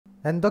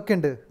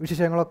എന്തൊക്കെയുണ്ട്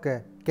വിശേഷങ്ങളൊക്കെ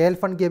കേൽ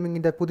ഫൺ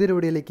ഗെയിമിങ്ങിൻ്റെ പുതിയൊരു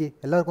വീഡിയോയിലേക്ക്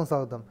എല്ലാവർക്കും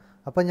സ്വാഗതം.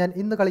 അപ്പോൾ ഞാൻ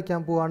ഇന്ന്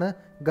കളിക്കാൻ പോവാണ്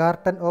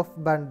ഗാർട്ടൻ ഓഫ്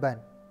ബാൻബാൻ.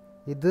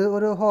 ഇത്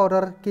ഒരു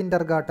ഹൊറർ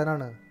കിൻഡർ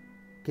ഗാർട്ടനാണ്.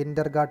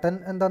 കിൻഡർ ഗാർട്ടൻ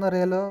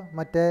എന്താണെന്നറിയാലോ,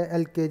 മറ്റേ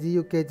LKG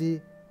UKG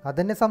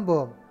അതന്നെ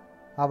സംഭവം.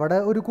 അവിടെ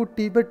ഒരു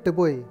കുട്ടി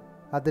പെട്ടുപോയി,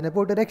 അതിനെ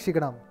പോയിട്ട്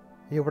രക്ഷിക്കണം.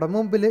 ഇവിടെ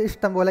മുമ്പിൽ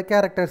ഇഷ്ടം പോലെ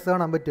ക്യാരക്ടേഴ്സ്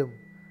കാണാൻ പറ്റും,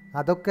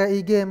 അതൊക്കെ ഈ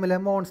ഗെയിമിലെ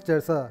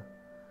മോൺസ്റ്റേഴ്സാണ്.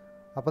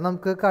 അപ്പോൾ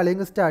നമുക്ക് കളി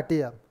സ്റ്റാർട്ട്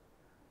ചെയ്യാം.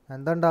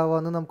 എന്താ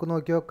ഉണ്ടാവുകയെന്ന് നമുക്ക്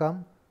നോക്കി നോക്കാം.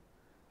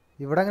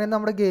 ഇവിടെ അങ്ങനെ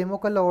നമ്മുടെ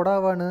ഗെയിമൊക്കെ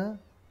ലോഡാവാണ്.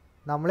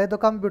 നമ്മളേതോ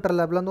കമ്പ്യൂട്ടർ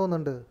ലാബിലെന്ന്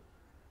തോന്നുന്നുണ്ട്.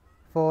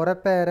 Four A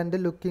parent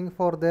looking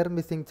for their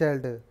missing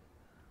child.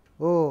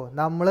 ഓ,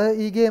 നമ്മൾ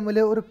ഈ ഗെയിമിൽ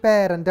ഒരു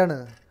പേരൻ്റാണ്.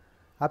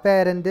 ആ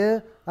പേരൻറ്റ്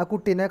ആ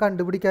കുട്ടീനെ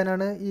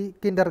കണ്ടുപിടിക്കാനാണ് ഈ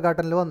കിൻഡർ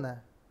ഗാർട്ടനിൽ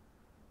വന്നത്.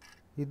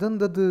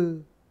 ഇതെന്തത്,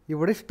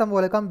 ഇവിടെ ഇഷ്ടം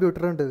പോലെ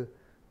കമ്പ്യൂട്ടർ ഉണ്ട്,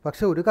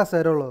 പക്ഷെ ഒരു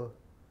കസേരയുള്ളൂ.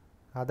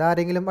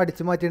 അതാരെങ്കിലും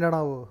അടിച്ചു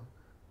മാറ്റിയിട്ടുണ്ടാവോ?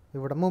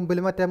 ഇവിടെ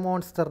മുമ്പിൽ മറ്റേ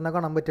മോൺസ്റ്ററിനെ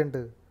കാണാൻ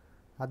പറ്റുന്നുണ്ട്.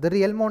 അത്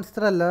റിയൽ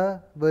മോൺസ്റ്റർ അല്ല,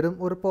 വെറും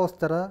ഒരു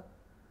പോസ്റ്ററാ.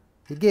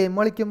 ഈ ഗെയിം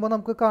കളിക്കുമ്പോൾ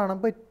നമുക്ക് കാണാൻ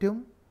പറ്റും.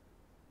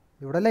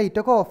 ഇവിടെ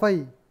ലൈറ്റൊക്കെ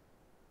ഓഫായി.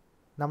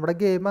 നമ്മുടെ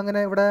ഗെയിം അങ്ങനെ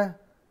ഇവിടെ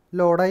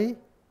ലോഡായി.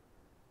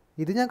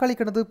 ഇത് ഞാൻ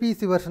കളിക്കണത് PC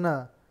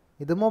വെർഷനാണ്.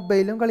 ഇത്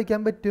മൊബൈലും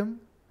കളിക്കാൻ പറ്റും.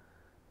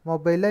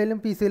 മൊബൈലിലായാലും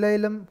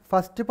PC-യിലായാലും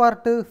ഫസ്റ്റ്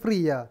പാർട്ട്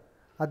ഫ്രീയാണ്,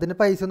 അതിന്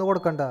പൈസ ഒന്നും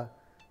കൊടുക്കണ്ട.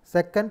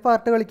 സെക്കൻഡ്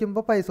പാർട്ട്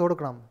കളിക്കുമ്പോൾ പൈസ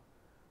കൊടുക്കണം.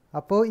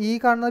 അപ്പോൾ ഈ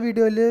കാണുന്ന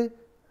വീഡിയോയിൽ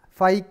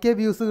 5K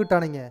വ്യൂസ്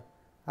കിട്ടുകയാണെങ്കിൽ,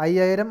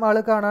 5000 ആൾ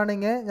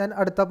കാണുകയാണെങ്കിൽ ഞാൻ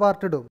അടുത്ത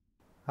പാർട്ട് ഇടും.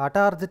 ആ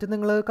ടാർഗറ്റ്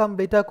നിങ്ങൾ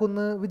കംപ്ലീറ്റ്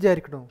ആക്കുമെന്ന്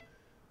വിചാരിക്കണു.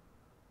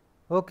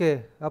 ഓക്കെ,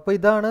 അപ്പോൾ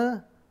ഇതാണ്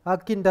ആ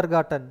കിൻഡർ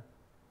ഗാർട്ടൻ,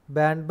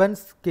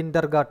 ബാൻബൻസ്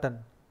കിൻഡർ ഗാർട്ടൻ.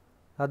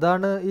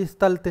 അതാണ് ഈ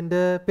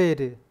സ്ഥലത്തിൻ്റെ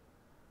പേര്.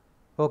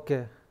 ഓക്കെ,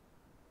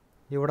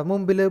 ഇവിടെ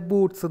മുമ്പിൽ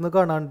ബൂട്ട്സ് എന്ന്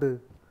കാണാനുണ്ട്,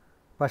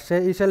 പക്ഷേ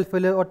ഈ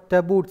ഷെൽഫിൽ ഒറ്റ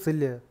ബൂട്ട്സ്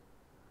ഇല്ല,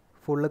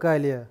 ഫുള്ള്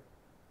കാലിയാണ്.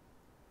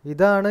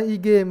 ഇതാണ് ഈ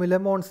ഗെയിമിലെ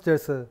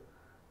മോൺസ്റ്റേഴ്സ്.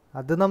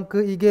 അത്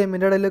നമുക്ക് ഈ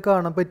ഗെയിമിൻ്റെ ഇടയിൽ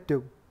കാണാൻ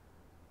പറ്റും.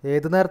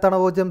 ഏത്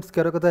നേരത്താണോ ജംപ്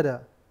സ്കെയറൊക്കെ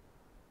തരാം.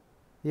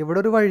 ഇവിടെ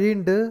ഒരു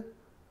വഴിയുണ്ട്,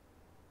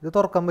 ഇത്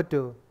തുറക്കാൻ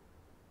പറ്റുമോ?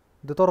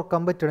 ഇത്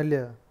തുറക്കാൻ പറ്റണില്ല.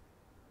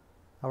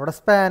 അവിടെ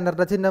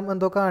സ്പാനറുടെ ചിഹ്നം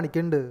എന്തോ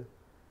കാണിക്കുന്നുണ്ട്.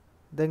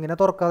 ഇതെങ്ങനെ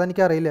തുറക്കാതെ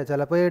എനിക്കറിയില്ല,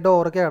 ചിലപ്പോൾ ഈ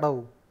ഡോറ്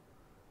കേടാവും.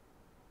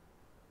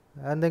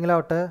 എന്തെങ്കിലും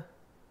ആവട്ടെ.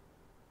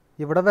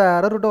 ഇവിടെ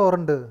വേറൊരു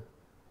ഡോറുണ്ട്.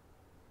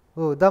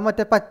 ഓ, ഇതാ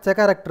മറ്റേ പച്ച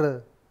character.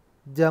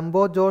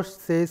 Jumbo Josh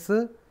says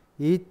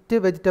eat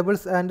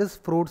vegetables and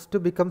fruits to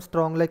become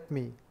strong like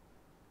me.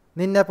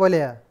 നിന്നെ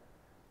പോലെയാ,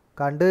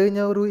 കണ്ടു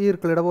കഴിഞ്ഞാൽ ഒരു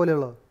ഈർക്കിളിയുടെ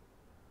പോലെയുള്ളൂ.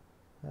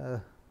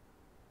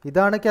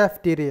 ഇതാണ്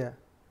കാഫ്റ്റീരിയ.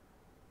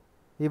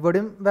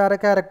 ഇവിടെയും വേറെ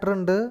ക്യാരക്ടർ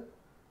ഉണ്ട്.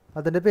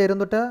 അതിൻ്റെ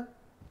പേരെന്തൊട്ടാ?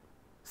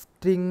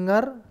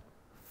 Stringer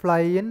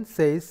flying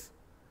says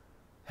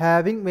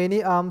having many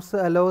arms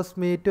allows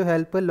me to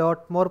help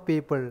lot more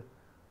people.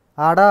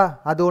 ആടാ,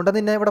 അതുകൊണ്ട്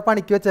നിന്നെ ഇവിടെ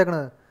പണിക്ക്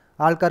വെച്ചേക്കണ്,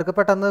 ആൾക്കാർക്ക്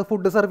പെട്ടെന്ന്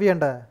ഫുഡ് സെർവ്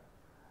ചെയ്യണ്ടേ.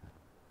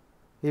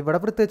 ഇവിടെ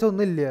പ്രത്യേകിച്ച്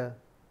ഒന്നുമില്ല.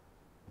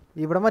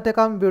 ഇവിടെ മറ്റേ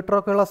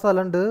കമ്പ്യൂട്ടറൊക്കെ ഉള്ള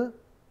സ്ഥലമുണ്ട്.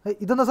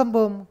 ഇതെന്താ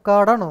സംഭവം?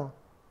 കാർഡാണോ?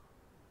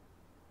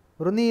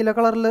 ഒരു നീല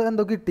കളറിൽ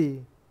എന്തോ കിട്ടി.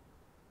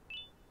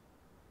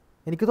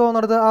 എനിക്ക്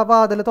തോന്നുന്നത് ആ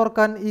വാതിൽ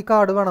തുറക്കാൻ ഈ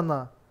കാർഡ് വേണമെന്നാ.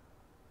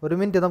 ഒരു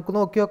മിനിറ്റ്, നമുക്ക്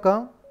നോക്കി നോക്കാം.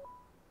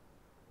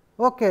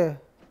 ഓക്കെ,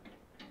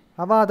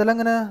 ആ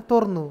വാതിലങ്ങനെ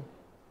തുറന്നു.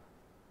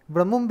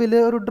 ഇവിടെ മുമ്പിൽ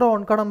ഒരു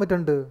ഡ്രോൺ കാണാൻ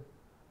പറ്റുന്നുണ്ട്.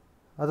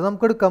 അത്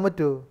നമുക്ക് എടുക്കാൻ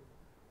പറ്റുമോ?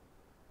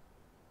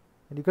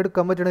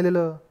 എനിക്കെടുക്കാൻ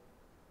പറ്റണില്ലല്ലോ.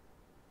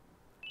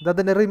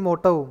 ഇതതിൻ്റെ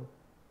റിമോട്ടാവും.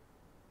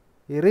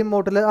 ഈ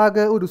റിമോട്ടിൽ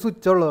ആകെ ഒരു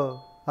സ്വിച്ചുള്ളൂ.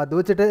 അത്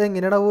വെച്ചിട്ട്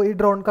എങ്ങനെയാണാവോ ഈ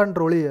ഡ്രോൺ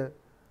കൺട്രോൾ ചെയ്യുക?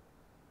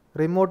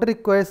 Remote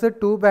requires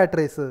 2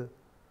 batteries.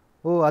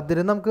 ഓ,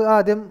 അതിന് നമുക്ക്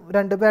ആദ്യം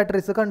 2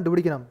 ബാറ്ററീസ്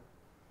കണ്ടുപിടിക്കണം.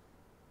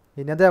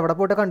 ഇനി അത് എവിടെ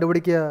പോയിട്ട്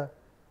കണ്ടുപിടിക്കുക?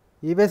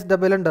 ഈ വേസ്റ്റ്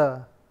ഡബയിലുണ്ടോ?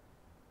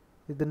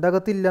 ഇതിൻ്റെ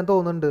അകത്തില്ലാന്ന്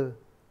തോന്നുന്നുണ്ട്.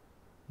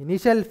 ഇനി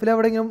ഷെൽഫിൽ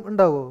എവിടെയെങ്കിലും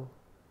ഉണ്ടാവോ?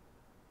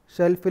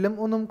 ഷെൽഫിലും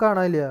ഒന്നും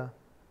കാണാനില്ല.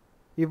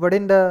 ഇവിടെ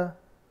ഉണ്ടോ?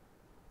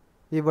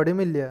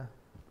 ഇവിടെയും ഇല്ല.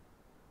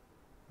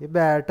 ഈ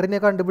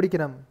ബാറ്ററിനെ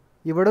കണ്ടുപിടിക്കണം.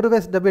 ഇവിടെ ഒരു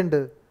വേസ്റ്റ് ഡബ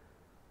ഉണ്ട്,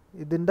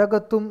 ഇതിൻ്റെ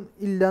അകത്തും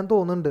ഇല്ലയെന്ന്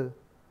തോന്നുന്നുണ്ട്.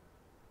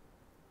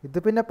 ഇത്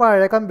പിന്നെ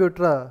പഴയ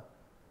കമ്പ്യൂട്ടറാ,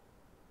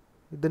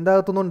 ഇതിൻ്റെ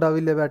അകത്തൊന്നും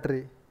ഉണ്ടാവില്ല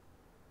ബാറ്ററി.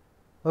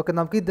 ഓക്കെ,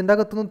 നമുക്ക് ഇതിൻ്റെ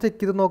അകത്തൊന്നും ചെക്ക്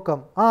ചെയ്ത് നോക്കാം.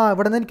 ആ,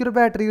 ഇവിടെ നിന്ന് എനിക്കൊരു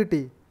ബാറ്ററി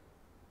കിട്ടി.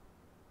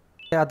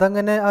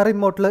 അതങ്ങനെ ആ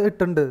റിമോട്ടിൽ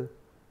ഇട്ടുണ്ട്.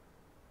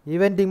 ഈ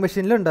വെൻഡിങ്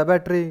മെഷീനിലുണ്ടോ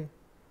ബാറ്ററി?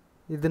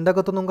 ഇതിൻ്റെ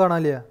അകത്തൊന്നും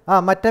കാണാനില്ല. ആ,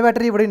 മറ്റേ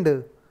ബാറ്ററി ഇവിടെ ഉണ്ട്.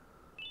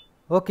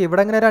 ഓക്കെ,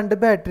 ഇവിടെ അങ്ങനെ 2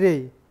 ബാറ്ററി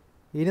ആയി.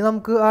 ഇനി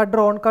നമുക്ക് ആ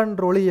ഡ്രോൺ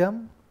കൺട്രോൾ ചെയ്യാം.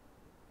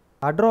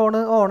 ആ ഡ്രോണ്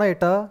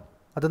ഓണായിട്ടാ,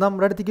 അത്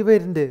നമ്മുടെ അടുത്തേക്ക്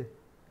വരുന്നുണ്ട്.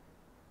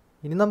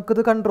 ഇനി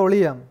നമുക്കിത് കൺട്രോൾ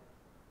ചെയ്യാം.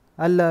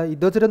 അല്ല,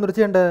 ഇത് വെച്ചിട്ട് എന്തൊരു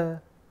ചെയ്യണ്ടേ?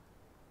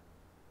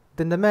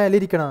 ഇതിൻ്റെ മേലെ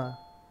ഇരിക്കണ.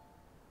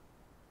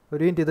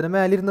 ഒരു മിനിറ്റ്, ഇതിൻ്റെ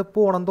മേലെ ഇരുന്ന്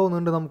പോകണം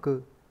തോന്നുന്നുണ്ട് നമുക്ക്.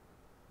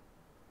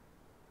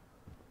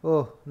 ഓ,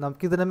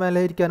 നമുക്കിതിൻ്റെ മേലെ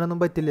ഇരിക്കാനൊന്നും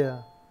പറ്റില്ല.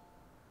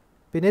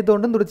 പിന്നെ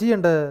ഇതുകൊണ്ട് എന്തൊരു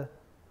ചെയ്യണ്ടേ?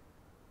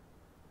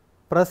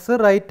 Press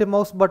right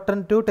mouse button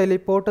to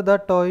teleport the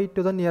toy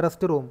to the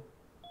nearest room.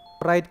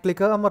 Right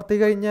click അമർത്തി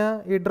കഴിഞ്ഞാൽ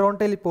ഈ ഡ്രോൺ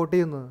ടെലിപ്പോർട്ട്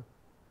ചെയ്യുന്നു.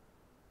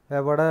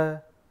 എവിടെ?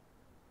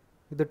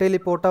 ഇത്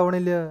ടെലിപ്പോർട്ട്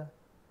ആവണില്ല.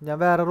 ഞാൻ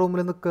വേറെ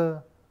റൂമിൽ നിൽക്കുക.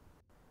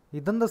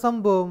 ഇതെന്താ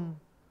സംഭവം?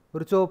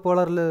 ഒരു ചുവപ്പ്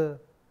കളറിൽ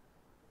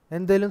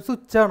എന്തേലും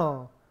സ്വിച്ചാണോ?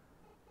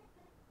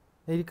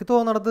 എനിക്ക്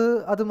തോന്നണത്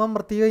അത്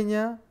അമർത്തി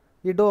കഴിഞ്ഞാൽ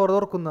ഈ ഡോർ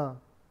തുറക്കുന്ന.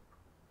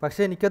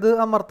 പക്ഷെ എനിക്കത്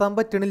അമർത്താൻ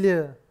പറ്റണില്ല.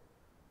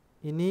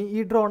 ഇനി ഈ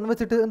ഡ്രോൺ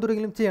വെച്ചിട്ട്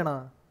എന്തെങ്കിലും ചെയ്യണം.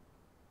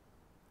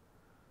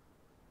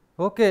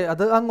 ഓക്കെ,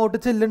 അത് അങ്ങോട്ട്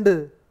ചെല്ലുന്നുണ്ട്.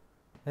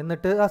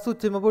 എന്നിട്ട് ആ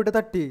സ്വിച്ചിമ്മ പോയിട്ട്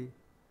തട്ടി.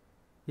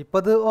 ഇപ്പം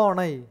അത്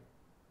ഓണായി.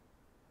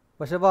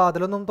 പക്ഷെ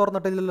വാതിലൊന്നും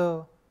തുറന്നിട്ടില്ലല്ലോ.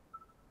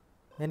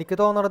 എനിക്ക്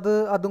തോന്നണത്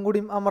അതും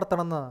കൂടിയും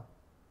അമർത്തണം എന്നാ.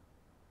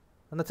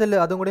 എന്നാ ചെല്ല്,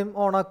 അതും കൂടിയും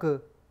ഓണാക്ക്.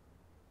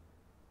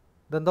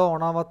 ഇതെന്താ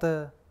ഓണാവാത്ത?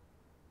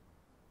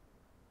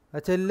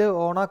 ചെല്ല്,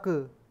 ഓണാക്ക്.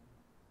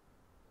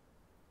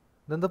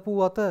 ഇതെന്താ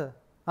പോവാത്ത?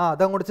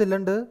 അതങ്ങോട്ട്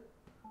ചെല്ലുണ്ട്.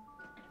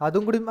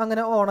 അതും കൂടിയും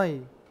അങ്ങനെ ഓണായി.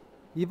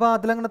 ഈ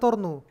വാതിലങ്ങനെ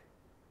തുറന്നു.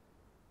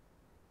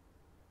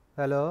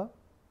 ഹലോ,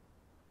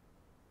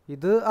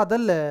 ഇത്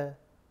അതല്ലേ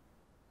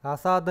ആ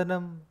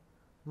സാധനം?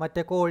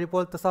 മറ്റേ കോഴി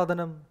പോലത്തെ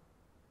സാധനം.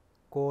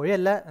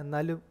 കോഴിയല്ല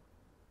എന്നാലും.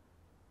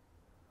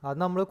 അത്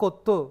നമ്മൾ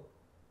കൊത്തോ?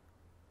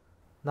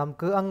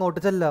 നമുക്ക് അങ്ങോട്ട്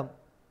ചെല്ലാം.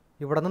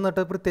 ഇവിടെ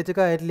നിന്നിട്ട് പ്രത്യേകിച്ച്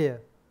കാര്യമില്ല.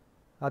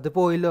 അത്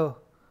പോയില്ലോ,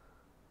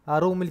 ആ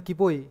റൂമിലേക്ക്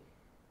പോയി.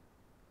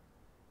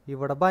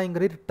 ഇവിടെ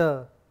ഭയങ്കര ഇരുട്ടാ.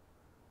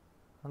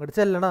 അങ്ങോട്ട്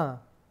ചെല്ലണ.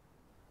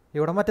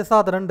 ഇവിടെ മറ്റേ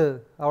സാധനം ഉണ്ട്,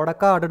 അവിടെ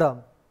കാർഡിടാം.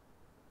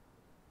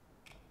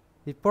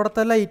 ഇപ്പോൾ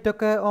ഇവിടുത്തെ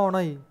ലൈറ്റൊക്കെ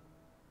ഓണായി.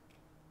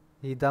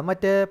 ഇതാ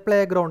മറ്റേ പ്ലേ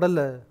ഗ്രൗണ്ട്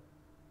അല്ലേ?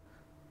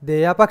 ദേ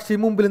ആ പക്ഷി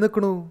മുമ്പിൽ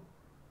നിൽക്കണു.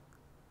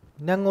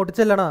 ഇനി അങ്ങോട്ട്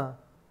ചെല്ലണ.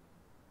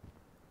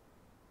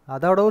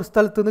 അതവിടെ ഒരു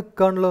സ്ഥലത്ത്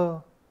നിൽക്കാണല്ലോ.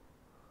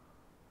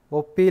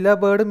 ഒപ്പീല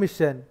bird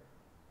mission.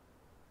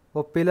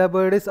 ഒപ്പീല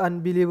bird is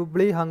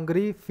unbelievably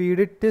hungry.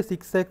 Feed it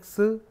 6x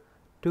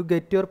to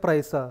get your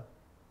പ്രൈസാ.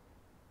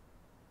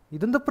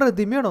 ഇതെന്താ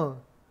പ്രതിമയാണോ?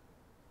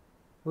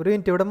 ഒരു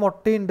മിനിറ്റ്, ഇവിടെ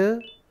മുട്ടയുണ്ട്.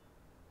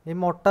 ഈ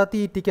മുട്ട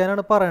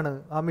തീറ്റിക്കാനാണ് പറയണത്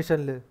ആ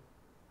മിഷനിൽ.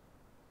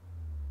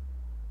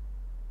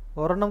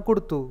 ഒരെണ്ണം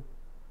കൊടുത്തു.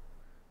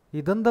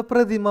 ഇതെന്താ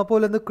പ്രതിമ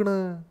പോലെ നിൽക്കണ്?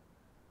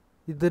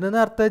 ഇതിന്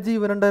നേരത്തെ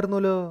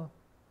ജീവനുണ്ടായിരുന്നല്ലോ.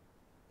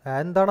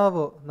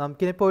 എന്താണാവോ?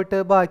 നമുക്കിനി പോയിട്ട്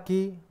ബാക്കി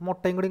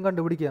മുട്ടയും കൂടിയും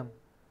കണ്ടുപിടിക്കാം.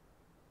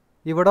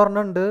 ഇവിടെ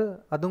ഒരെണ്ണമുണ്ട്,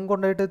 അതും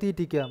കൊണ്ടുപോയിട്ട്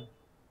തീറ്റിക്കാം.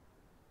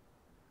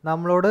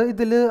 നമ്മളോട്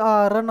ഇതിൽ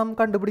 6 എണ്ണം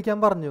കണ്ടുപിടിക്കാൻ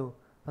പറഞ്ഞു.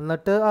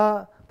 എന്നിട്ട് ആ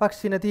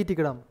പക്ഷിനെ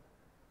തീറ്റിക്കണം.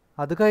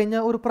 അത്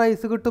കഴിഞ്ഞാൽ ഒരു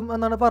പ്രൈസ് കിട്ടും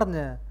എന്നാണ്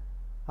പറഞ്ഞത്.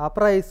 ആ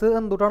പ്രൈസ്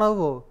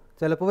എന്തുട്ടാണാവോ?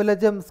 ചിലപ്പോൾ വല്ല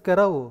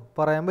ജംസ്കറാവോ?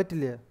 പറയാൻ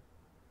പറ്റില്ല.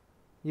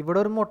 ഇവിടെ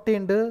ഒരു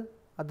മുട്ടയുണ്ട്,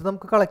 അത്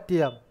നമുക്ക് കളക്ട്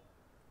ചെയ്യാം.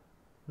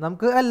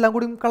 നമുക്ക് എല്ലാം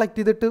കൂടി കളക്ട്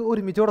ചെയ്തിട്ട്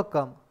ഒരുമിച്ച്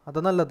കൊടുക്കാം. അത്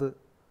നല്ലത്.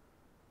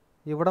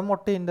 ഇവിടെ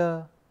മുട്ടയുണ്ട്.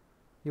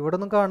 ഇവിടെ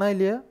ഒന്നും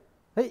കാണാനില്ല.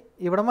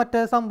 ഇവിടെ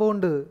മറ്റേ സംഭവം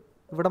ഉണ്ട്.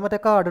 ഇവിടെ മറ്റേ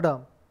കാർഡിടാം.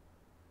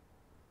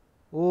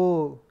 ഓ,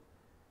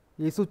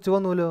 ഈ സ്വിച്ച്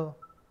വന്നുല്ലോ.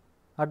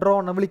 ആ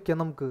ഡ്രോണിനെ വിളിക്കാം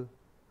നമുക്ക്.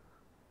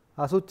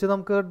 ആ സ്വിച്ച്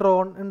നമുക്ക്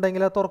ഡ്രോൺ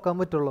ഉണ്ടെങ്കിൽ അത് തുറക്കാൻ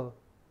പറ്റുള്ളൂ.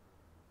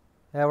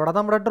 എവിടെ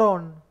നമ്മുടെ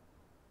ഡ്രോൺ?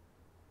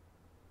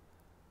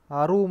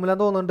 ആ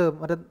റൂമിലാന്ന് തോന്നുന്നുണ്ട്.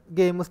 മറ്റേ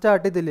ഗെയിം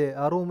സ്റ്റാർട്ട് ചെയ്തില്ലേ,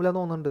 ആ റൂമിലാന്ന്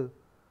തോന്നുന്നുണ്ട്.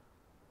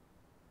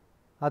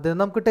 അതിന്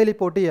നമുക്ക്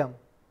ടെലിപ്പോർട്ട് ചെയ്യാം.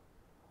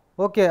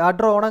 ഓക്കെ, ആ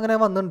ഡ്രോൺ അങ്ങനെ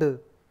വന്നിട്ടുണ്ട്.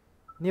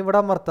 ഇനി ഇവിടെ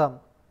അമർത്താം.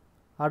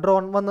 ആ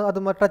ഡ്രോൺ വന്ന്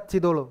അതുമായി ടച്ച്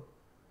ചെയ്തോളും.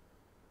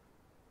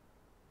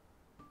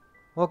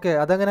 ഓക്കെ,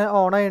 അതങ്ങനെ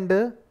ഓണായിട്ടുണ്ട്.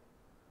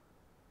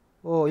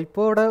 ഓ,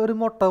 ഇപ്പോൾ ഇവിടെ ഒരു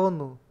മുട്ട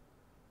വന്നു.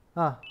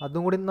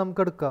 അതും കൂടി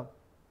നമുക്ക് എടുക്കാം.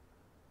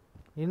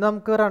 ഇനി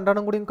നമുക്ക് 2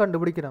 എണ്ണം കൂടിയും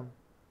കണ്ടുപിടിക്കണം.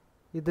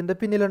 ഇതിൻ്റെ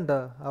പിന്നിലുണ്ട്,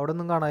 അവിടെ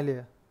ഒന്നും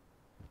കാണാനില്ല.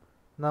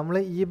 നമ്മൾ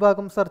ഈ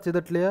ഭാഗം സെർച്ച്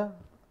ചെയ്തിട്ടില്ല.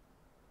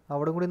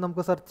 അവിടെ കൂടി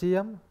നമുക്ക് സെർച്ച്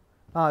ചെയ്യാം.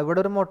 ഇവിടെ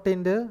ഒരു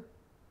മുട്ടയുണ്ട്.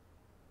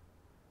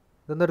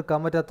 ഇതൊന്നും എടുക്കാൻ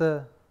പറ്റാത്ത.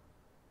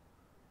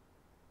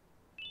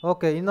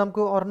 ഓക്കെ, ഇനി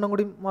നമുക്ക് ഒരെണ്ണം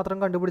കൂടി മാത്രം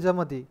കണ്ടുപിടിച്ചാൽ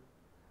മതി.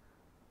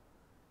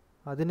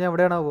 അതിന്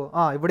എവിടെയാണാവോ?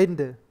 ഇവിടെ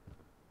ഉണ്ട്.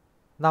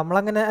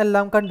 നമ്മളങ്ങനെ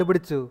എല്ലാം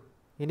കണ്ടുപിടിച്ചു.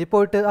 ഇനി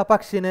പോയിട്ട് ആ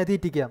പക്ഷീനെ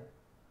തീറ്റിക്കാം.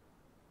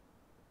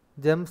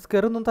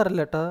 ജംസ്കെയർ ഒന്നും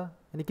തരില്ല കേട്ടാ.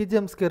 എനിക്ക്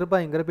ജംസ്കെയർ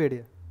ഭയങ്കര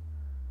പേടിയാണ്.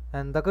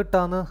 എന്താ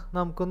കിട്ടാന്ന്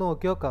നമുക്ക്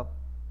നോക്കി നോക്കാം.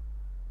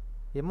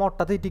 ഈ മുട്ട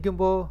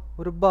തീറ്റിക്കുമ്പോൾ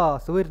ഒരു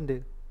ബാസ് വരുന്നുണ്ട്.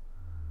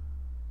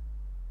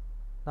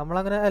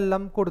 നമ്മളങ്ങനെ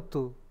എല്ലാം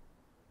കൊടുത്തു.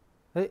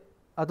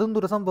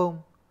 അതെന്തൊരു സംഭവം?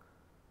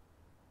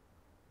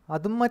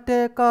 അതും മറ്റേ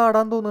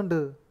കാർഡാന്ന്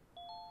തോന്നുന്നുണ്ട്.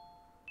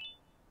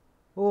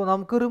 ഓ,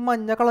 നമുക്കൊരു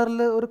മഞ്ഞ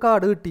കളറിൽ ഒരു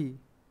കാർഡ് കിട്ടി.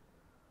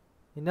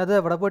 ഇനി അത്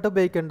എവിടെ പോയിട്ട്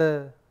ഉപയോഗിക്കണ്ടേ?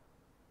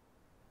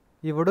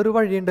 ഇവിടെ ഒരു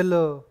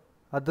വഴിയുണ്ടല്ലോ.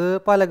 അത്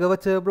പലക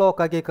വെച്ച്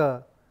ബ്ലോക്ക് ആക്കിയേക്കാം.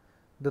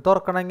 ഇത്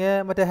തുറക്കണമെങ്കിൽ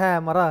മറ്റേ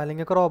ഹാമറാ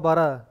അല്ലെങ്കിൽ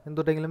ക്രോബാറാ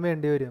എന്തുണ്ടെങ്കിലും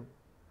വേണ്ടി വരും.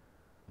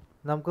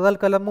 നമുക്ക്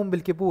തൽക്കാലം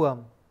മുമ്പിലേക്ക് പോവാം.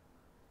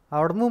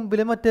 അവിടെ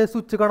മുമ്പിൽ മറ്റേ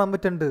സ്വിച്ച് കാണാൻ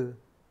പറ്റുന്നുണ്ട്.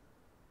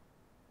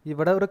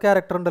 ഇവിടെ ഒരു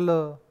ക്യാരക്ടർ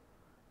ഉണ്ടല്ലോ.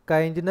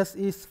 Kindness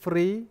is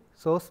free,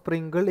 so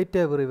sprinkle it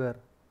everywhere.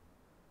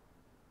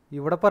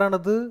 ഇവിടെ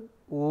പറയണത്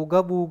ഊക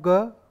ബൂക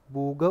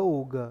ബൂക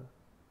ഊക.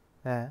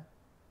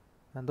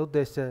 എന്താ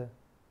ഉദ്ദേശിച്ചത്?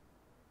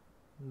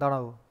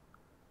 എന്താണാവോ?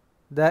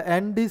 The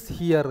end is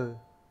here.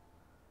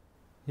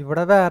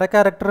 ഇവിടെ വേറെ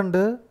ക്യാരക്ടർ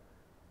ഉണ്ട്.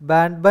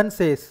 ബാൻബൻ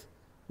സേസ്.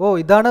 ഓ,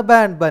 ഇതാണ്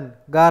ബാൻബൻ.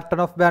 Garten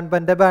of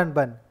ബാൻബൻ്റെ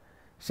ബാൻബൻ.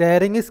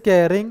 Sharing is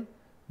caring,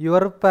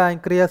 your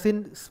pancreas in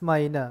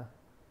സ്മൈന.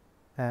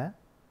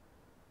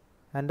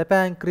 എൻ്റെ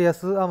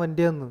പാൻക്രിയാസ്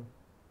അവൻ്റെ ഒന്ന്.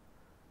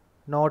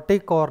 Naughty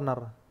corner.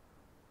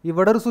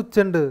 ഇവിടെ ഒരു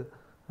സ്വിച്ച് ഉണ്ട്.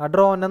 ആ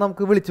ഡ്രോണിനെ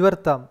നമുക്ക് വിളിച്ചു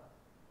വരുത്താം.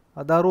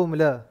 അതാ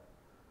റൂമിൽ.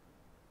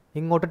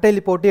 ഇങ്ങോട്ട്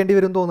ടെലിപ്പോർട്ട് ചെയ്യേണ്ടി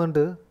വരും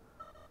തോന്നുന്നുണ്ട്.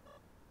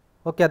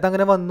 ഓക്കെ,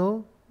 അതങ്ങനെ വന്നു.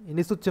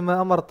 ഇനി സ്വിച്ച്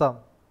അമർത്താം.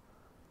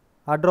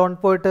 ആ ഡ്രോൺ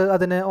പോയിട്ട്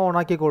അതിനെ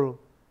ഓണാക്കിക്കോളൂ.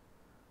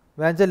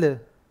 വേഞ്ചല്.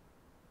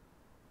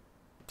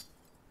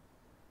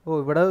 ഓ,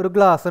 ഇവിടെ ഒരു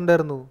ഗ്ലാസ്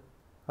ഉണ്ടായിരുന്നു,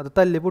 അത്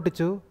തല്ലി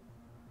പൊട്ടിച്ചു.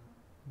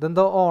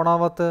 ഇതെന്തോ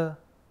ഓണാവാത്ത?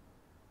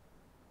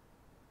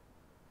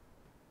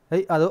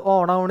 ഏയ്, അത്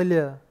ഓണാവണില്ല.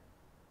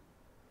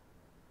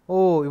 ഓ,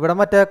 ഇവിടെ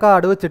മറ്റേ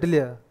കാർഡ് വെച്ചിട്ടില്ല.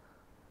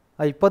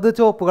 ഇപ്പം അത്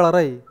ചുവപ്പ്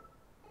കളറായി.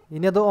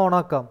 ഇനി അത്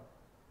ഓണാക്കാം.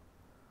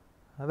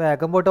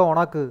 വേഗം പോയിട്ട്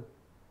ഓണാക്ക്.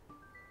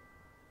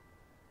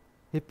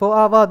 ഇപ്പോൾ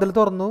ആ വാതിൽ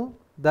തുറന്നു.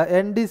 The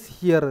end is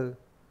here.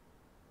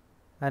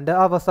 എൻ്റെ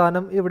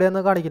അവസാനം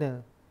ഇവിടെയെന്ന് കാണിക്കണേ.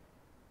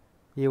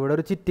 ഇവിടെ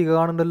ഒരു ചിറ്റിക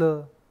കാണുന്നുണ്ടല്ലോ.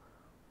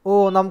 ഓ,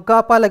 നമുക്ക് ആ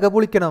പലക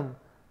പൊളിക്കണം.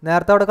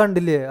 നേരത്തെ അവിടെ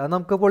കണ്ടില്ലേ? അത്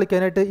നമുക്ക്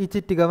പൊളിക്കാനായിട്ട് ഈ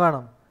ചിറ്റിക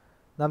വേണം.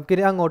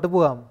 നമുക്കിനി അങ്ങോട്ട്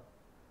പോവാം.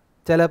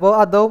 ചിലപ്പോൾ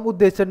അതും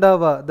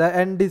ഉദ്ദേശിച്ചിട്ടുണ്ടാവുക ദ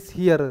എൻഡ് ഈസ്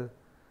ഹിയർ.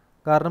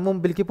 കാരണം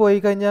മുമ്പിലേക്ക് പോയി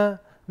കഴിഞ്ഞാൽ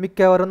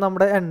മിക്കവാറും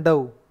നമ്മുടെ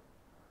എൻഡാവും.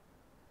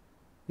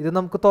 ഇത്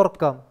നമുക്ക്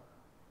തുറക്കാം.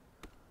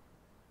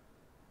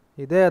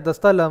 ഇത് ഏതാ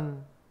സ്ഥലം?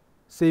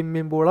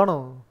 സ്വിമ്മിംഗ് പൂളാണോ?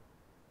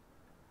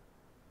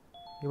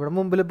 ഇവിടെ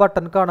മുമ്പിൽ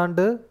ബട്ടൺ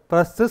കാണാണ്ട്.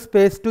 Press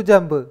space to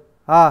jump.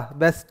 ആ,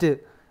 ബെസ്റ്റ്.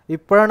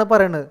 ഇപ്പോഴാണ്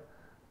പറയണത്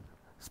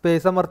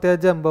സ്പേസ് അമർത്തിയ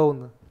ജമ്പ്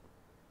ആവുന്നു.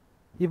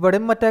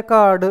 ഇവിടെയും മറ്റേ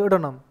കാർഡ്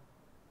ഇടണം.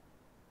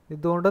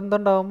 ഇതുകൊണ്ട്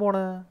എന്തുണ്ടാവാൻ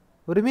പോണേ?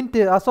 ഒരു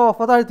മിനിറ്റ്, ആ സോഫ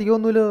താഴ്ത്തിക്ക്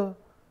ഒന്നുമില്ലോ.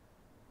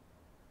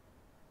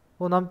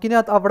 ഓ, നമുക്കിനി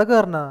അവിടെ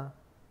കയറണ.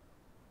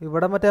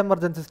 ഇവിടെ മറ്റേ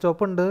എമർജൻസി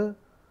സ്റ്റോപ്പ് ഉണ്ട്.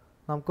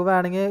 നമുക്ക്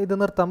വേണമെങ്കിൽ ഇത്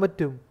നിർത്താൻ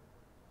പറ്റും.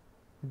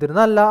 ഇതിന്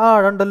നല്ല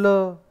ആഴമുണ്ടല്ലോ.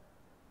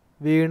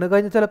 വീണ്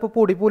കഴിഞ്ഞ് ചിലപ്പോൾ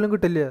പൊടി പോലും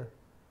കിട്ടില്ല.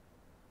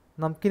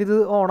 നമുക്കിനിത്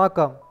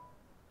ഓണാക്കാം.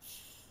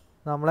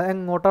 നമ്മളെ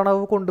എങ്ങോട്ടാണ്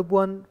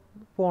കൊണ്ടുപോകാൻ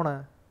പോണേ?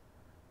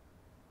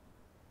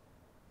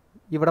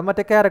 ഇവിടെ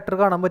മറ്റേ ക്യാരക്ടർ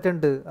കാണാൻ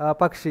പറ്റുന്നുണ്ട്, ആ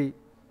പക്ഷി.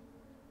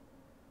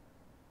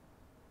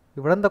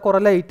 ഇവിടെ എന്താ കുറേ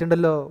ലൈറ്റ്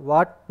ഉണ്ടല്ലോ.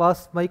 What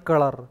was my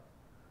colour?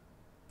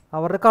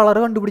 അവരുടെ കളർ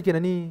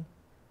കണ്ടുപിടിക്കണം നീ.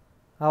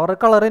 അവരുടെ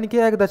കളർ എനിക്ക്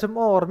ഏകദേശം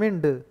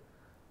ഓർമ്മയുണ്ട്.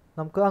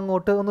 നമുക്ക്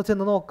അങ്ങോട്ട് ഒന്ന്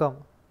ചെന്ന് നോക്കാം.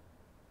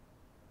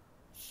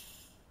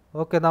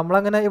 ഓക്കെ,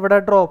 നമ്മളങ്ങനെ ഇവിടെ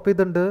ഡ്രോപ്പ്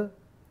ചെയ്തിട്ടുണ്ട്.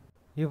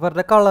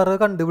 ഇവരുടെ കളറ്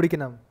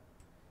കണ്ടുപിടിക്കണം.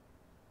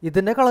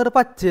 ഇതിൻ്റെ കളറ്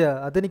പച്ചയാണ്,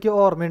 അതെനിക്ക്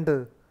ഓർമ്മയുണ്ട്.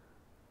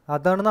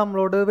 അതാണ്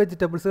നമ്മളോട്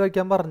വെജിറ്റബിൾസ്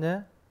കഴിക്കാൻ പറഞ്ഞത്.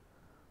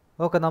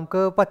 ഓക്കെ,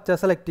 നമുക്ക് പച്ച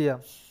സെലക്ട് ചെയ്യാം.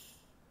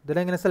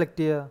 ഇതിലെങ്ങനെ സെലക്ട്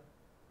ചെയ്യുക?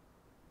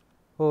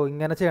 ഓ,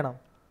 ഇങ്ങനെ ചെയ്യണം.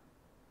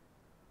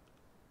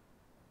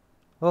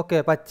 ഓക്കെ,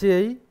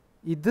 പച്ചയായി.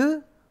 ഇത്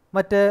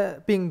മറ്റേ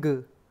പിങ്ക്.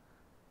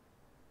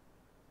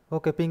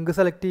 ഓക്കെ, പിങ്ക്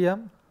സെലക്ട് ചെയ്യാം.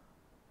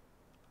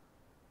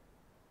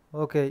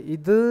 ഓക്കെ,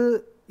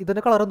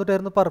 ഇതിൻ്റെ കളർ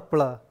എന്നിട്ടായിരുന്നു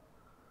പർപ്പിളാ.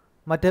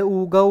 മറ്റേ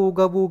ഊക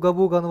ഊക ബൂക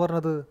ബൂക എന്ന്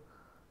പറഞ്ഞത്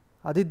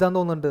അത് ഇതാന്ന്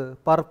തോന്നുന്നുണ്ട്.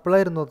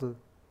 പർപ്പിളായിരുന്നു അത്.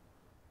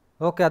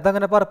 ഓക്കെ,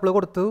 അതങ്ങനെ പർപ്പിൾ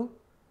കൊടുത്തു.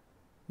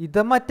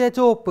 ഇത് മറ്റേ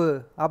ചുവപ്പ്,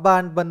 ആ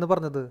ബാൻബൻ എന്ന്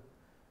പറഞ്ഞത്.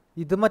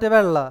 ഇത് മറ്റേ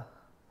വെള്ള.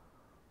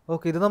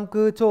 ഓക്കെ, ഇത്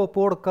നമുക്ക് ചുവപ്പ്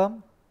കൊടുക്കാം.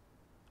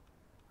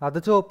 അത്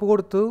ചുവപ്പ്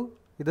കൊടുത്തു.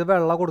 ഇത്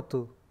വെള്ള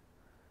കൊടുത്തു.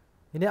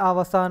 ഇനി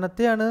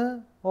അവസാനത്തെയാണ്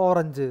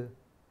ഓറഞ്ച്.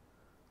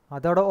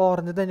 അതവിടെ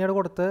ഓറഞ്ച് തന്നെയാണ്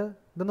കൊടുത്തത്.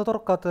 ഇതൊന്നും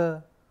തുറക്കാത്ത?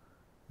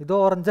 ഇത്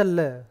ഓറഞ്ച്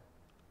അല്ലേ?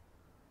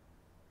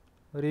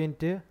 ഒരു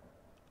മിനിറ്റ്.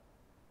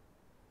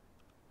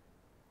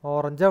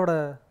 ഓറഞ്ച് അവിടെ.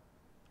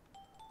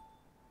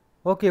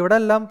 ഓക്കെ, ഇവിടെ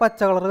എല്ലാം പച്ച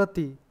കളർ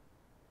കത്തി.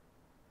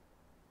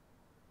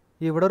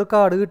 ഇവിടെ ഒരു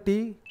കാർഡ് കിട്ടി.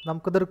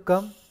 നമുക്കിത്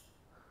എടുക്കാം.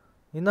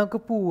 ഇനി നമുക്ക്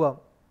പോവാം.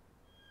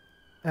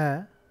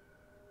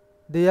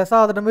 ദേ ആ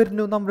സാധനം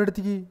വരുന്നു നമ്മുടെ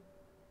അടുത്തേക്ക്.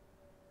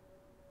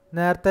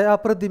 നേരത്തെ ആ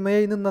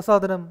പ്രതിമയായി നിന്ന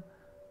സാധനം,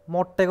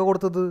 മുട്ടയൊക്കെ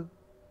കൊടുത്തത്.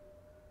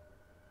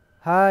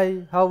 Hi,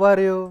 how are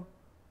you?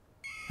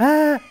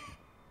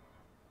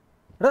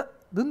 എടാ,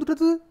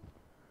 ഇതെന്തിട്ടത്?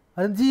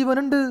 അതിന്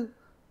ജീവനുണ്ട്.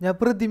 ഞാൻ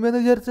പ്രതിമയെന്ന്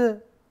വിചാരിച്ച.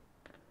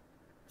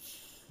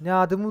 ഞാൻ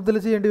ആദ്യം മുതൽ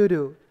ചെയ്യേണ്ടി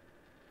വരുമോ?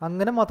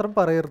 അങ്ങനെ മാത്രം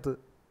പറയരുത്.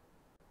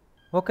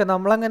 ഓക്കെ,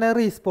 നമ്മളങ്ങനെ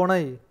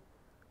റീസ്പോണായി.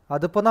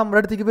 അതിപ്പോൾ നമ്മുടെ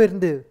അടുത്തേക്ക്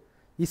വരുന്നുണ്ട്.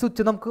 ഈ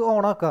സ്വിച്ച് നമുക്ക്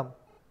ഓണാക്കാം.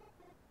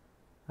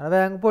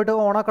 വേഗം പോയിട്ട്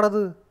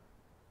ഓണാക്കണത്.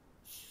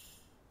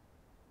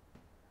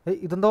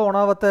 ഇതെന്താ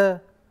ഓണാവാത്തെ?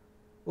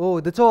 ഓ,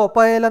 ഇത്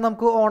ചോപ്പായാലേ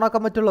നമുക്ക്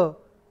ഓണാക്കാൻ പറ്റുള്ളൂ.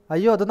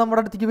 അയ്യോ, അത്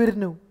നമ്മുടെ അടുത്തേക്ക്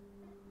വരുന്നു.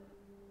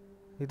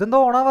 ഇതെന്താ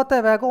ഓണാവാത്തെ?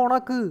 വേഗം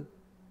ഓണാക്ക്.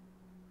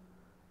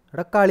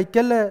 എടാ,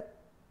 കളിക്കല്ലേ.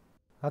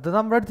 അത്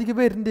നമ്മുടെ അടുത്തേക്ക്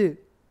വരുന്നുണ്ട്.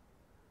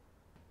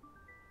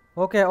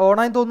 ഓക്കെ,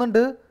 ഓണായി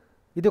തോന്നുന്നുണ്ട്.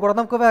 ഇത് കൂടെ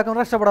നമുക്ക് വേഗം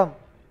രക്ഷപ്പെടാം.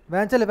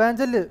 വേഞ്ചല്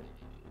വേഞ്ചല്.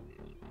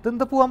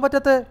 ഇതെന്താ പോകാൻ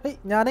പറ്റാത്ത?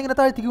 ഞാനിങ്ങനെ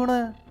താഴ്ത്തിക്ക് വീണ്.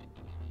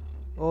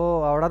 ഓ,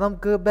 അവിടെ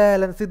നമുക്ക്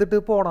ബാലൻസ് ചെയ്തിട്ട്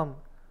പോകണം,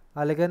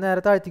 അല്ലെങ്കിൽ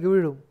നേരെ താഴ്ത്തിക്ക്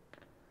വീഴും.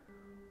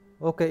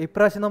 ഓക്കെ,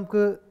 ഇപ്രാവശ്യം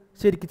നമുക്ക്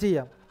ശരിക്കും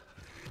ചെയ്യാം.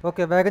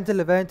 ഓക്കെ, വേഗം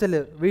ചെല്ല് വേഗം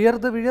ചെല്ല്.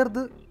 വീഴരുത്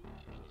വീഴരുത്.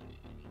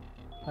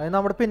 അത്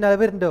നമ്മുടെ പിന്നാലെ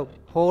വരുന്നുണ്ടാവും.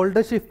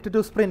 Hold shift to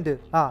sprint.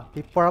 ആ,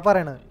 ഇപ്പോഴാണ്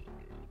പറയണത്.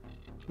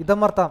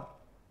 ഇതമർത്താം.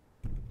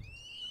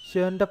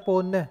 എൻ്റെ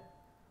പൊന്നെ,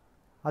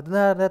 അത്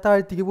നേരെ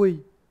താഴ്ത്തിക്ക് പോയി.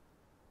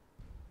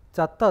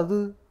 ചത്ത അത്.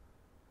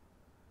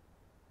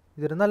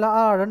 ഇതിന് നല്ല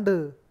ആഴുണ്ട്.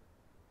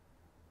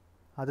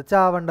 അത്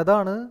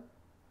ചാവേണ്ടതാണ്.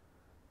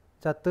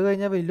 ചത്ത്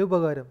കഴിഞ്ഞാൽ വലിയ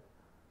ഉപകാരം.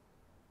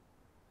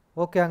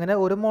 ഓക്കെ, അങ്ങനെ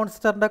ഒരു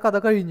മോൺസ്റ്ററിൻ്റെ കഥ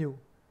കഴിഞ്ഞു.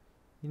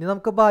 ഇനി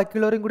നമുക്ക്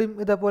ബാക്കിയുള്ളവരും കൂടി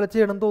ഇതേപോലെ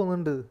ചെയ്യണം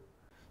തോന്നുന്നുണ്ട്.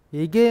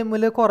 ഈ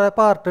ഗെയിമിൽ കുറേ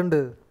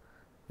പാർട്ടുണ്ട്.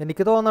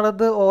 എനിക്ക്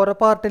തോന്നണത് ഓരോ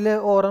പാർട്ടിൽ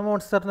ഓരോ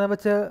മോൺസ്റ്ററിനെ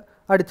വെച്ച്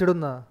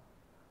അടിച്ചിടുന്ന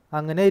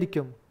അങ്ങനെ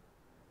ആയിരിക്കും.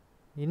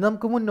 ഇനി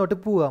നമുക്ക് മുന്നോട്ട്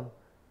പോവാം.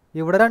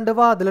 ഇവിടെ 2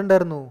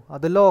 വാതിലുണ്ടായിരുന്നു,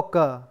 അത്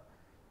ലോക്കാ.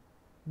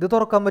 ഇത്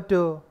തുറക്കാൻ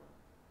പറ്റുമോ?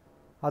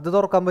 അത്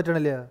തുറക്കാൻ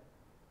പറ്റണില്ല.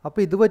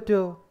 അപ്പോൾ ഇത്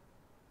പറ്റുമോ?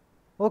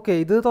 ഓക്കെ,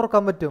 ഇത്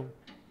തുറക്കാൻ പറ്റും.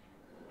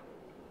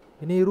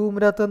 ഇനി ഈ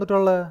റൂമിനകത്ത്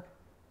വന്നിട്ടുള്ള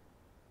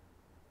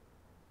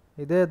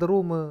ഇത് ഏത്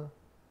റൂം?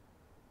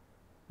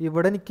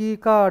 ഇവിടെ എനിക്ക്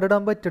കാർഡ്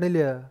ഇടാൻ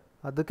പറ്റണില്ല,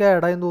 അത്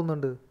കേടായെന്ന്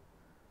തോന്നുന്നുണ്ട്.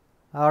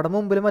 അവിടെ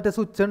മുമ്പിൽ മറ്റേ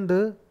സ്വിച്ച് ഉണ്ട്.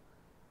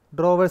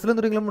 ഡ്രോവേഴ്സിൽ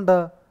എന്തെങ്കിലും ഉണ്ടോ?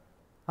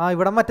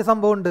 ഇവിടെ മറ്റേ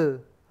സംഭവം ഉണ്ട്,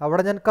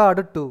 അവിടെ ഞാൻ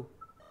കാർഡ് ഇട്ടു.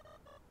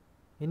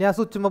 ഇനി ആ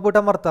സ്വിച്ചുമ്മ പോയിട്ട്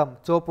അമർത്താം.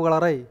 ചുവപ്പ്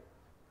കളറായി,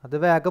 അത്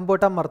വേഗം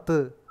പോയിട്ട് അമർത്ത്,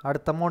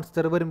 അടുത്ത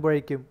മോൺസ്റ്റർ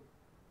വരുമ്പോഴേക്കും.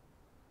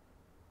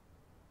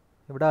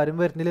 ഇവിടെ ആരും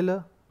വരുന്നില്ലല്ലോ.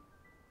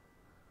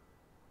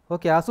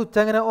 ഓക്കെ, ആ സ്വിച്ച്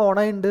അങ്ങനെ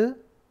ഓണായിട്ടുണ്ട്.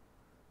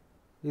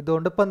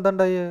 ഇതുകൊണ്ട് ഇപ്പം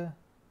എന്തുണ്ടായേ?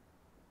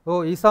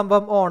 ഈ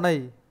സംഭവം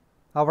ഓണായി.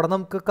 അവിടെ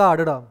നമുക്ക്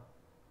കാർഡ് ഇടാം.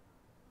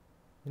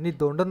 ഇനി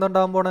ഇതുകൊണ്ട്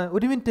എന്തുണ്ടാകാൻ പോണേ?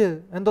 ഒരു മിനിറ്റ്,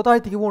 എന്തോ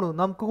താഴ്ത്തേക്ക് പോണു.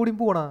 നമുക്ക് കൂടിയും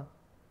പോകണ,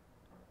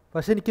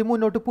 പക്ഷെ എനിക്ക്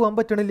മുന്നോട്ട് പോകാൻ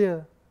പറ്റണില്ല.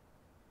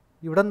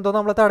 ഇവിടെ എന്തോ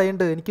നമ്മളെ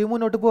തടയുണ്ട്, എനിക്ക്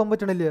മുന്നോട്ട് പോകാൻ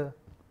പറ്റണില്ല.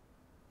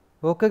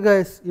 ഓക്കെ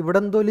ഗൈസ്, ഇവിടെ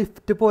എന്തോ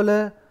ലിഫ്റ്റ് പോലെ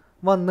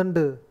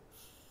വന്നിട്ടുണ്ട്.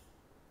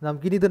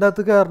 നമുക്കിനി ഇതിൻ്റെ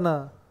അകത്ത് കയറണ.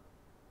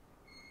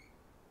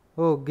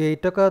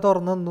 ഗേറ്റൊക്കെ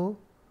തുറന്നു തന്നു.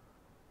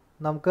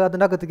 നമുക്ക്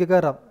അതിൻ്റെ അകത്തേക്ക്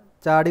കയറാം,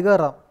 ചാടി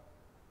കയറാം.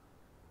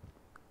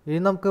 ഇനി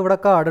നമുക്ക് ഇവിടെ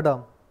കാർഡ് ഇടാം.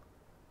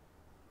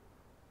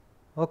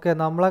 ഓക്കെ,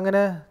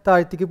 നമ്മളങ്ങനെ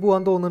താഴ്ത്തേക്ക്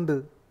പോകാൻ തോന്നുന്നുണ്ട്.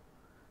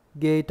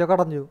 ഗേറ്റൊക്കെ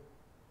അടഞ്ഞു.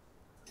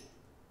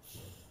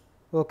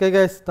 ഓക്കെ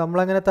ഗൈസ്,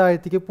 നമ്മളങ്ങനെ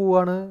താഴ്ത്തേക്ക്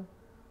പോവാണ്.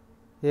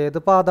 ഏത്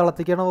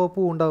പാതാളത്തേക്കാണോ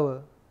പൂവുണ്ടാവുക?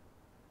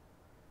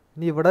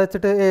 ഇനി ഇവിടെ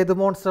വെച്ചിട്ട് ഏത്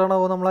മോൺസ്റ്ററാണോ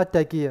നമ്മൾ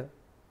അറ്റാക്ക് ചെയ്യുക?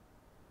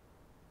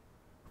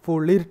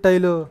 ഫുള്ളി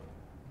ഇരുട്ടായില്ലോ.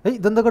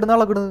 ഇതെന്താ കിടന്ന്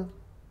ഇളകണ്?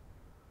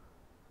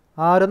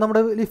 ആരോ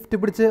നമ്മുടെ ലിഫ്റ്റ്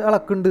പിടിച്ച്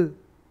ഇളക്കുന്നുണ്ട്.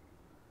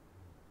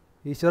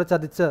 ഈശ്വര,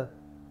 ചതിച്ച.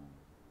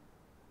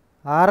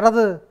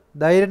 ആരാണത്?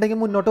 ധൈര്യം ഉണ്ടെങ്കിൽ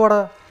മുന്നോട്ട്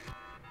വാടാ.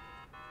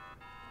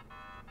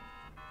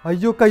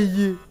 അയ്യോ,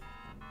 കയ്യ്,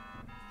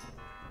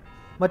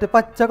 മറ്റേ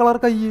പച്ച കളർ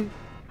കയ്യ്.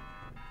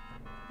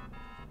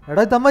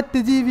 എടാ, ഇതാ മറ്റേ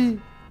ജീവി,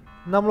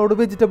 നമ്മളോട്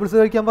വെജിറ്റബിൾസ്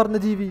കഴിക്കാൻ പറഞ്ഞ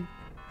ജീവി.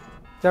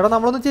 ചേട്ടാ,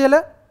 നമ്മളൊന്നും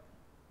ചെയ്യല്ലേ?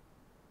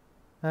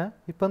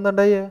 ഇപ്പം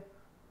എന്താണ്ടായേ?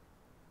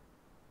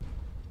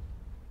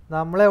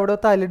 നമ്മളെവിടെ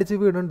തലടിച്ച്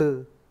വീണുണ്ട്.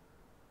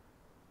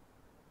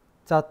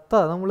 ചത്ത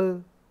നമ്മള്.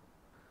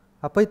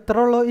 അപ്പം ഇത്ര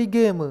ഉള്ളൂ ഈ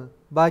ഗെയിം.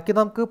 ബാക്കി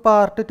നമുക്ക്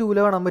പാർട്ട്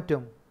 2 കാണാൻ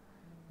പറ്റും.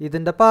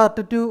 ഇതിൻ്റെ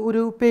പാർട്ട് 2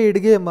 ഒരു പെയ്ഡ്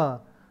ഗെയിമാണ്.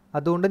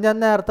 അതുകൊണ്ട് ഞാൻ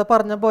നേരത്തെ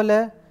പറഞ്ഞ പോലെ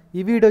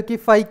ഈ വീഡിയോയ്ക്ക്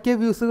 5K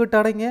വ്യൂസ്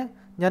കിട്ടുകയാണെങ്കിൽ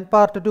ഞാൻ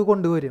പാർട്ട് 2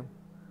 കൊണ്ടുവരും.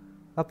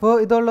 അപ്പോൾ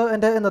ഇതുള്ളൂ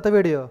എൻ്റെ ഇന്നത്തെ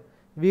വീഡിയോ.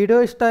 വീഡിയോ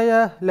ഇഷ്ടമായ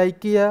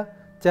ലൈക്ക് ചെയ്യുക,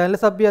 ചാനൽ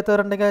സബ്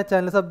ചെയ്യാത്തവരുണ്ടെങ്കിൽ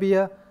ചാനൽ സബ്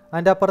ചെയ്യുക.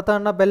 അതിൻ്റെ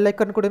അപ്പുറത്താണ്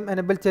ബെല്ലൈക്കൺ കൂടി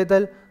എനേബിൾ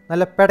ചെയ്താൽ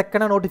നല്ല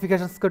പെടക്കണ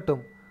നോട്ടിഫിക്കേഷൻസ് കിട്ടും.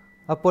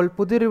 അപ്പോൾ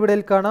പുതിയൊരു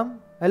വീഡിയോയിൽ കാണാം.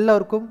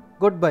 എല്ലാവർക്കും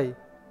ഗുഡ് ബൈ.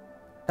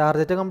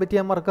 ടാർഗറ്റ് കംപ്ലീറ്റ്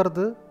ചെയ്യാൻ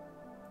മറക്കരുത്.